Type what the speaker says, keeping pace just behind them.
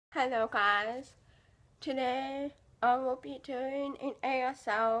Hello guys, today I will be doing an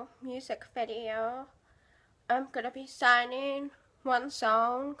ASL music video. I'm gonna be signing one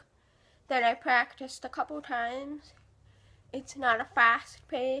song that I practiced a couple times. It's not a fast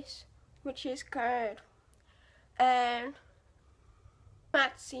pace, which is good. And you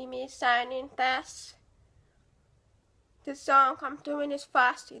might see me signing this. The song I'm doing is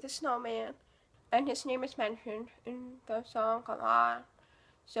Frosty the Snowman, and his name is mentioned in the song a lot.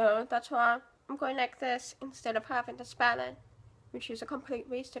 So that's why I'm going like this instead of having to spell it, which is a complete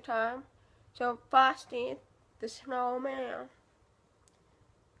waste of time. So Frosty the Snowman.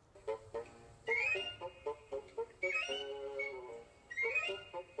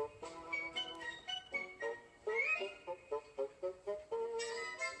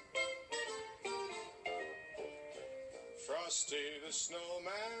 Frosty the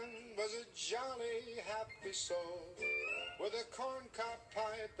Snowman was a jolly, happy soul, with a corncob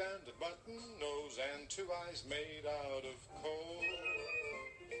pipe and a button nose and two eyes made out of coal.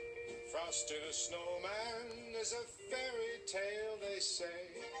 Frosty the Snowman is a fairy tale, they say.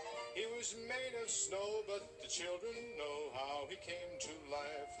 He was made of snow, but the children know how he came to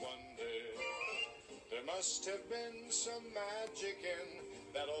life one day. There must have been some magic in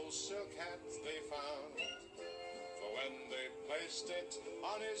that old silk hat they found. When they placed it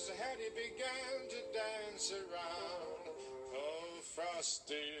on his head, he began to dance around. Oh,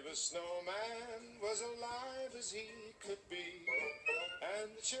 Frosty the Snowman was alive as he could be,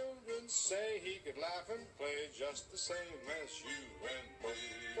 and the children say he could laugh and play just the same as you and me.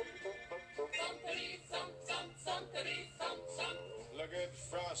 Thumpity thump thump, thumpity thump thump. Look at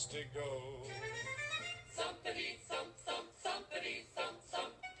Frosty go. Thumpity thump thump, thumpity thump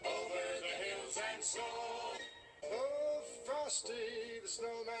thump. Over the hills and snow. Oh, Frosty the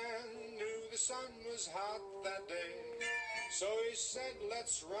Snowman knew the sun was hot that day. So he said,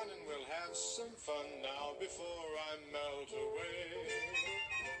 let's run and we'll have some fun now before I melt away.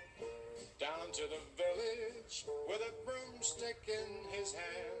 Down to the village with a broomstick in his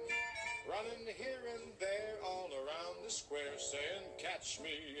hand, running here and there all around the square, saying, catch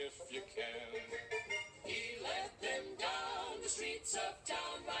me if you can. He led them down the streets of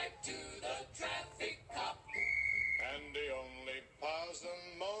town, right to the traffic cop. And he only paused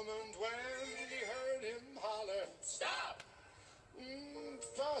a moment when he heard him holler, Stop!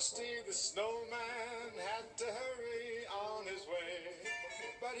 Frosty the Snowman had to hurry on his way,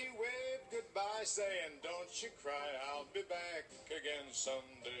 but he waved goodbye saying, don't you cry, I'll be back again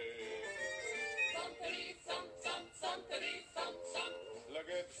someday. Thumpity thump thump, thumpity thump thump. Look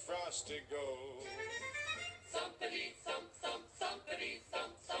at Frosty go. Thumpity thump thump, thumpity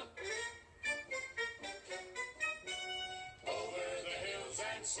thump thump. Over the hills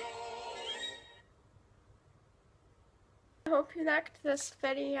and snow. I hope you liked this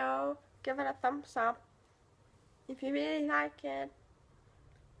video. Give it a thumbs up if you really like it.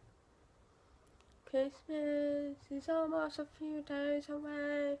 Christmas is almost a few days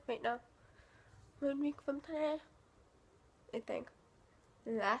away. Wait, no. 1 week from today, I think.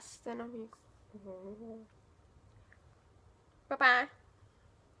 Less than a week. Bye-bye.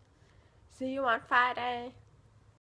 See you on Friday.